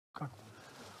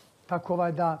Tako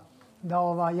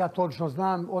ja to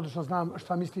odlično znam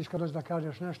šta misliš kad dođeš da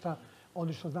kažeš nešto,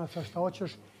 odlično znam sve šta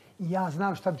hoćeš i ja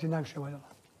znam šta bi ti najviše voljela.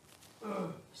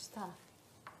 Šta?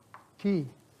 Ti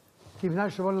bi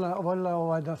najviše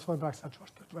voljela da svoj brak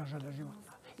sačuvaš, to je tvoja želja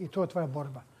životna i to je tvoja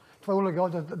borba. Tvoja uloga je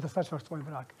ovdje da sačuvaš tvoj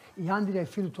brak. I Andrija i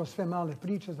Filip, to sve male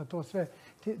priče, za to sve,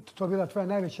 to je bila tvoja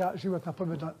najveća životna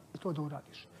pobjeda to da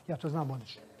uradiš. Ja to znam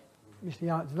odlično. Mislim,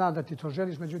 ja znam da ti to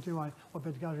želiš, međutim,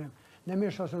 opet kažem, ne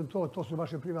miješao sam to su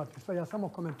vaše privatne stvari. Ja samo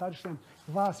komentarišem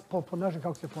vas po način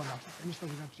kako se ponašate. Ništa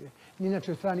drugačije. Ni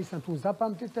inače strane nisam tu,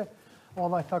 zapamtite.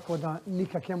 Tako da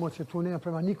nikakve emocije tu nema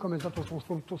prema nikome, zato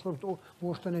što to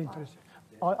uopšte ne interesuje.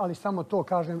 Ali samo to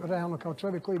kažem realno kao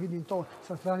čovjek koji vidim to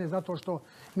sa strane, zato što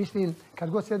mislim, kad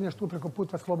god sjedneš tu preko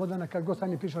puta Slobodana, kad god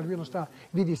sam je pišao bilo šta,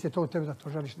 vidi se to u tebi da to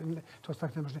želiš, to se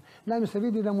tako ne može. Naime se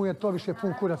vidi da mu je to više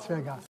pun kurac svega.